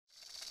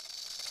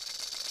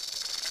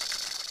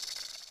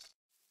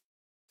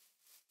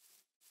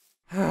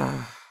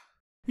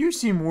you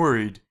seem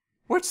worried.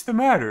 What's the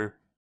matter?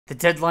 The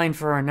deadline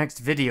for our next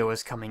video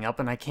is coming up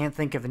and I can't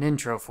think of an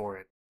intro for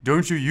it.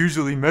 Don't you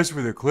usually mess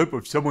with a clip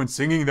of someone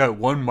singing that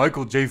one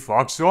Michael J.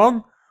 Fox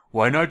song?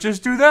 Why not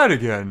just do that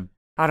again?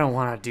 I don't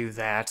want to do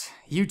that.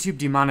 YouTube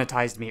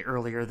demonetized me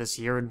earlier this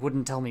year and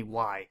wouldn't tell me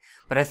why,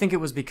 but I think it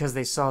was because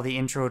they saw the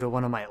intro to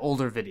one of my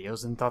older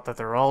videos and thought that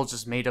they're all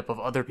just made up of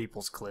other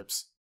people's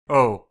clips.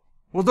 Oh,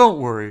 well don't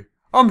worry.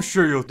 I'm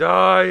sure you'll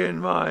die in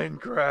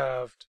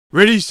Minecraft.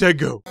 Ready, set,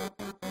 go.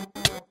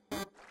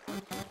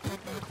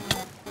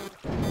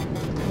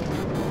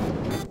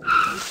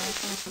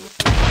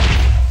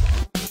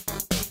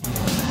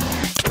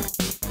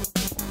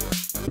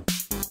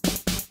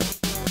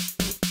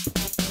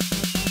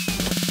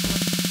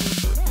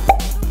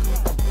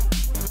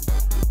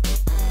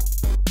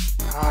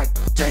 God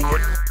dang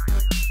it.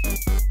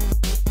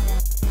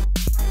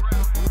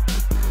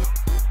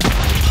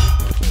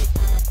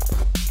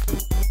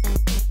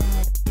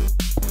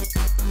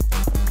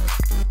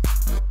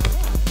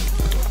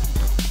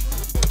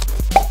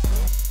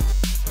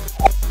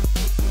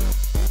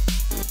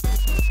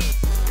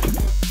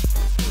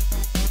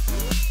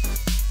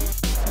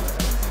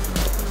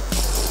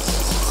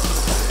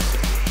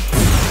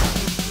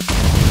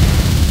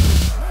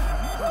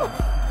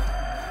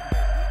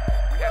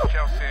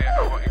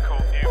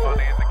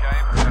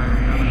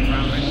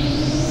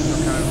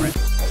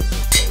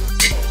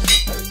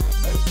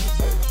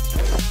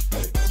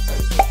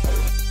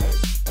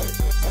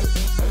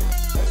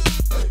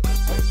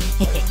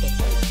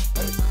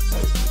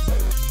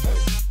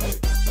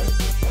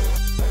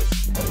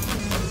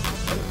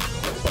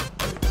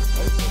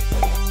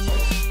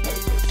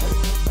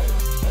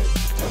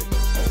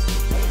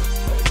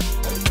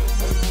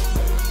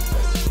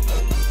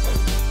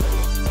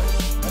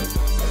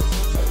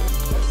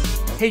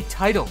 Hey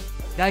Title,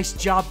 nice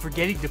job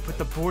forgetting to put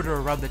the border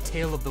around the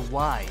tail of the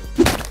Y.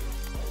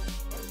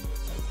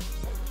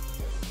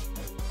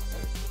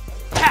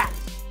 Ha!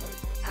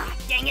 Ah,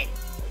 dang it!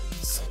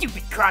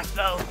 Stupid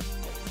crossbow!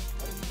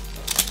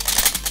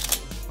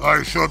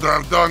 I should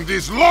have done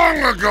this long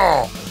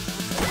ago!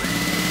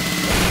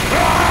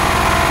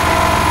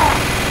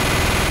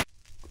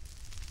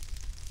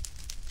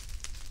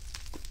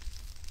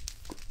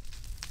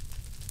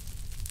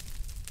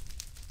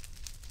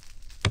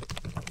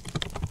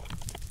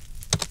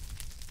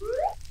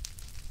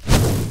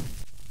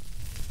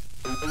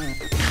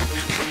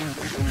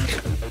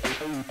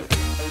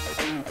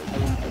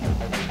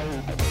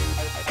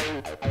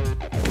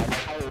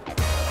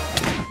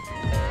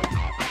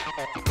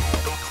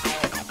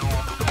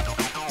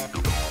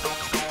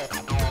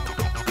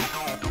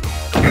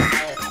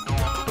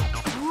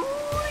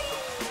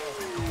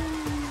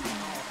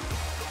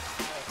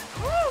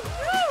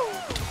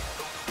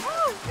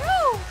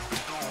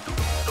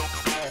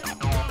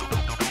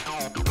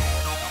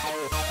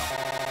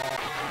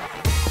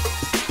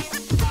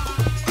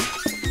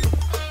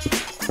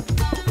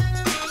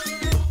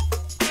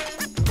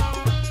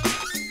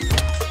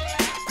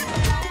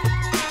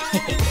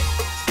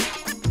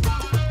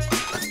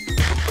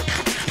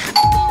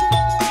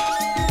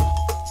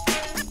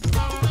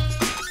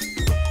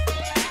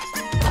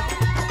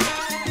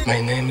 My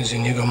name is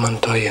Inigo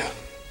Montoya.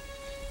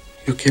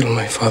 You killed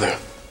my father.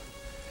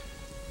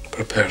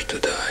 Prepare to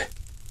die.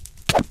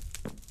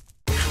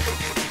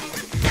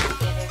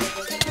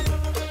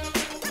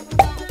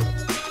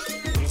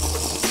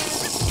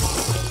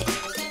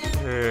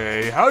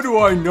 Hey, how do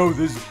I know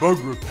this bug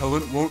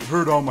repellent won't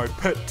hurt all my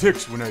pet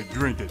ticks when I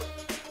drink it?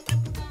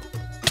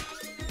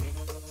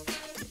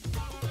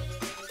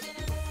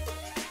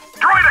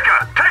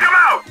 Take him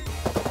out!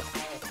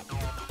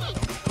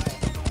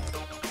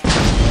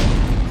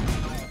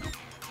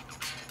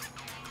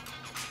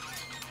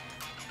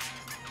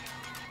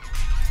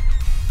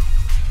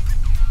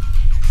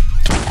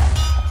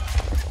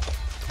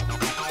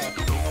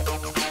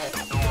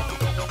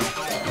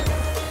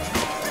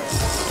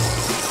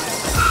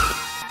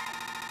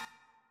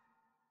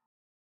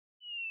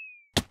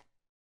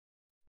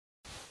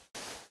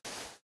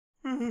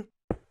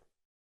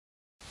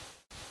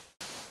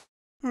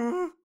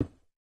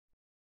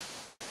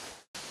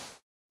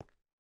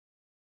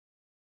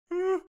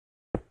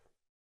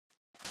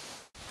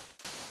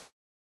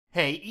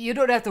 Hey, you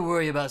don't have to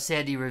worry about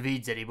Sandy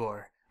Ravines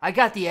anymore. I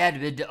got the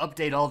admin to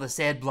update all the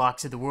sand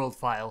blocks in the world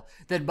file,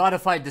 then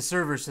modified the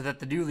server so that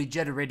the newly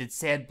generated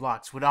sand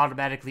blocks would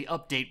automatically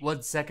update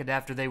 1 second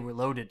after they were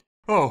loaded.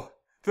 Oh,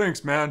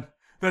 thanks, man.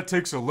 That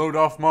takes a load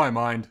off my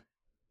mind.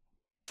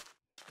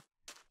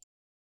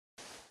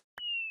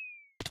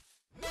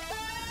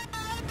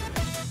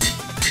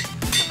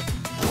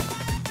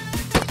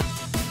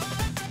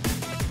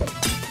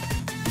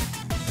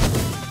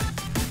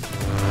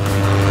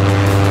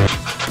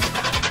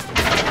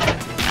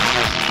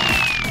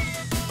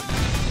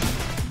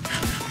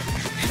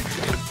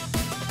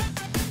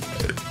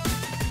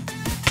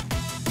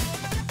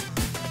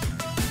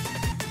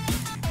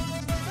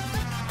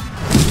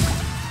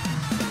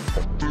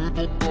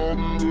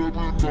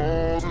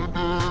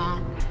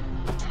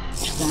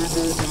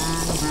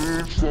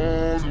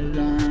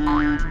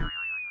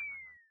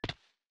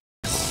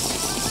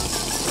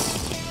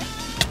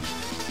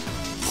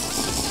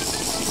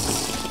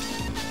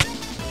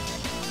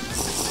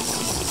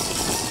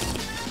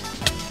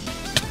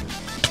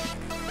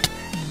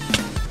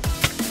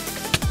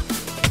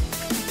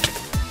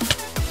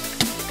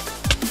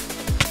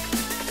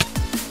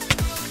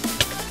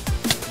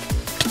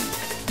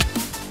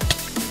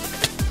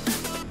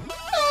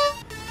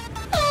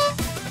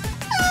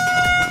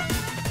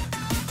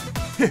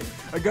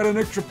 I got an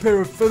extra pair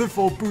of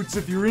featherfall boots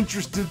if you're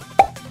interested.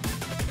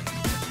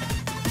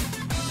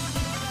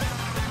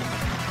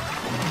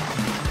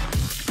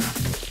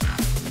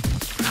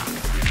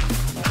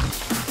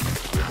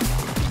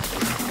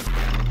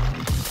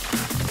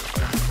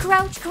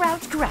 Crouch,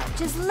 crouch,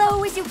 crouch, as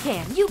low as you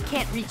can. You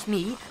can't reach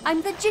me.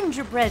 I'm the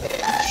gingerbread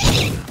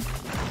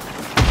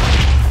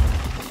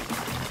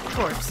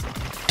corpse.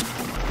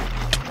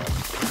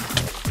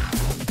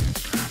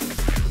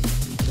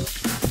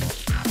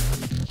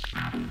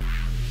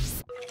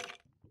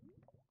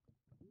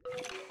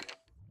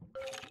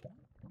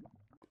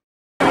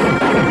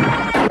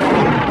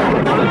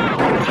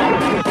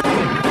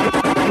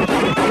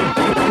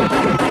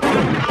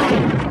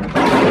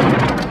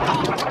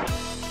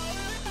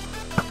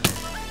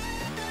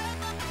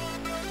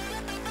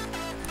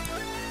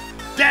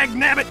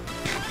 Dagnabbit!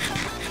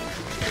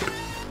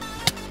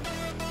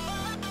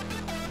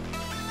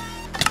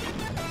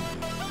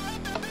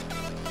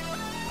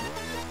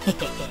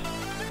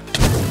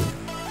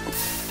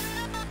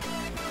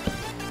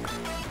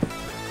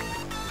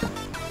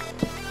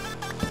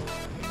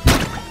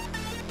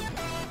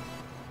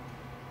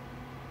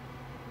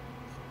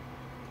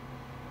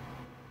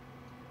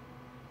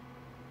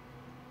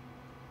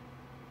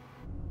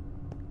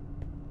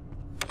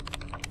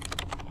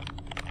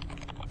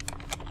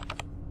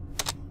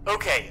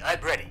 Okay, I'm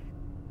ready.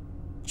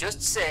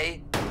 Just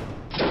say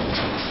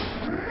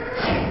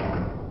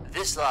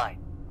this line.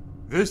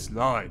 This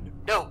line.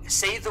 No,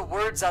 say the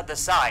words on the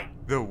sign.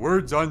 The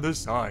words on the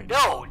sign.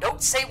 No,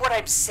 don't say what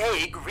I'm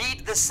saying.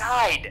 Read the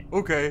sign.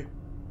 Okay,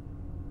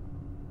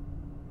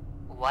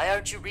 Why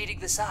aren't you reading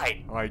the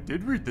sign? I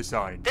did read the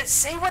sign. Then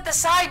say what the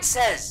sign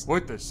says.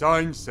 What the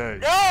sign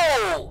says.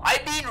 No!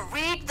 I mean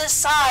read the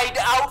sign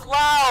out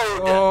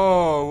loud!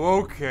 Oh,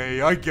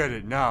 okay, I get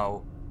it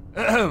now.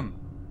 Ahem.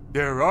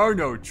 There are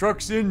no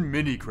trucks in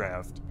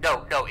Minecraft.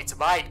 No, it's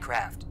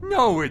Minecraft.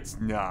 No, it's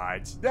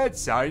not. That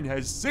sign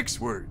has 6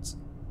 words.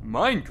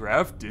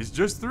 Minecraft is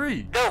just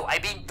 3. No, I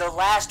mean the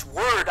last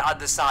word on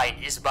the sign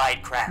is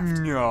Minecraft.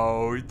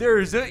 No,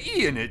 there's a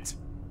E in it.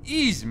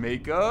 E's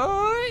make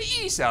a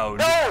E sound.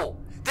 No!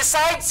 The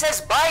sign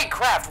says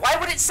Minecraft. Why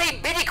would it say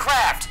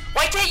Minicraft?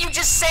 Why can't you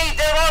just say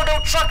there are no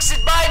trucks in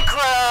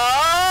Minecraft?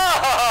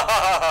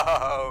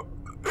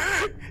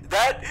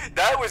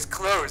 That was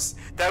close.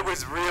 That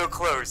was real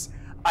close.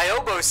 I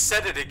almost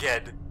said it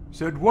again.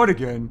 Said what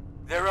again?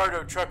 There are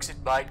no trucks in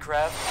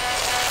Minecraft.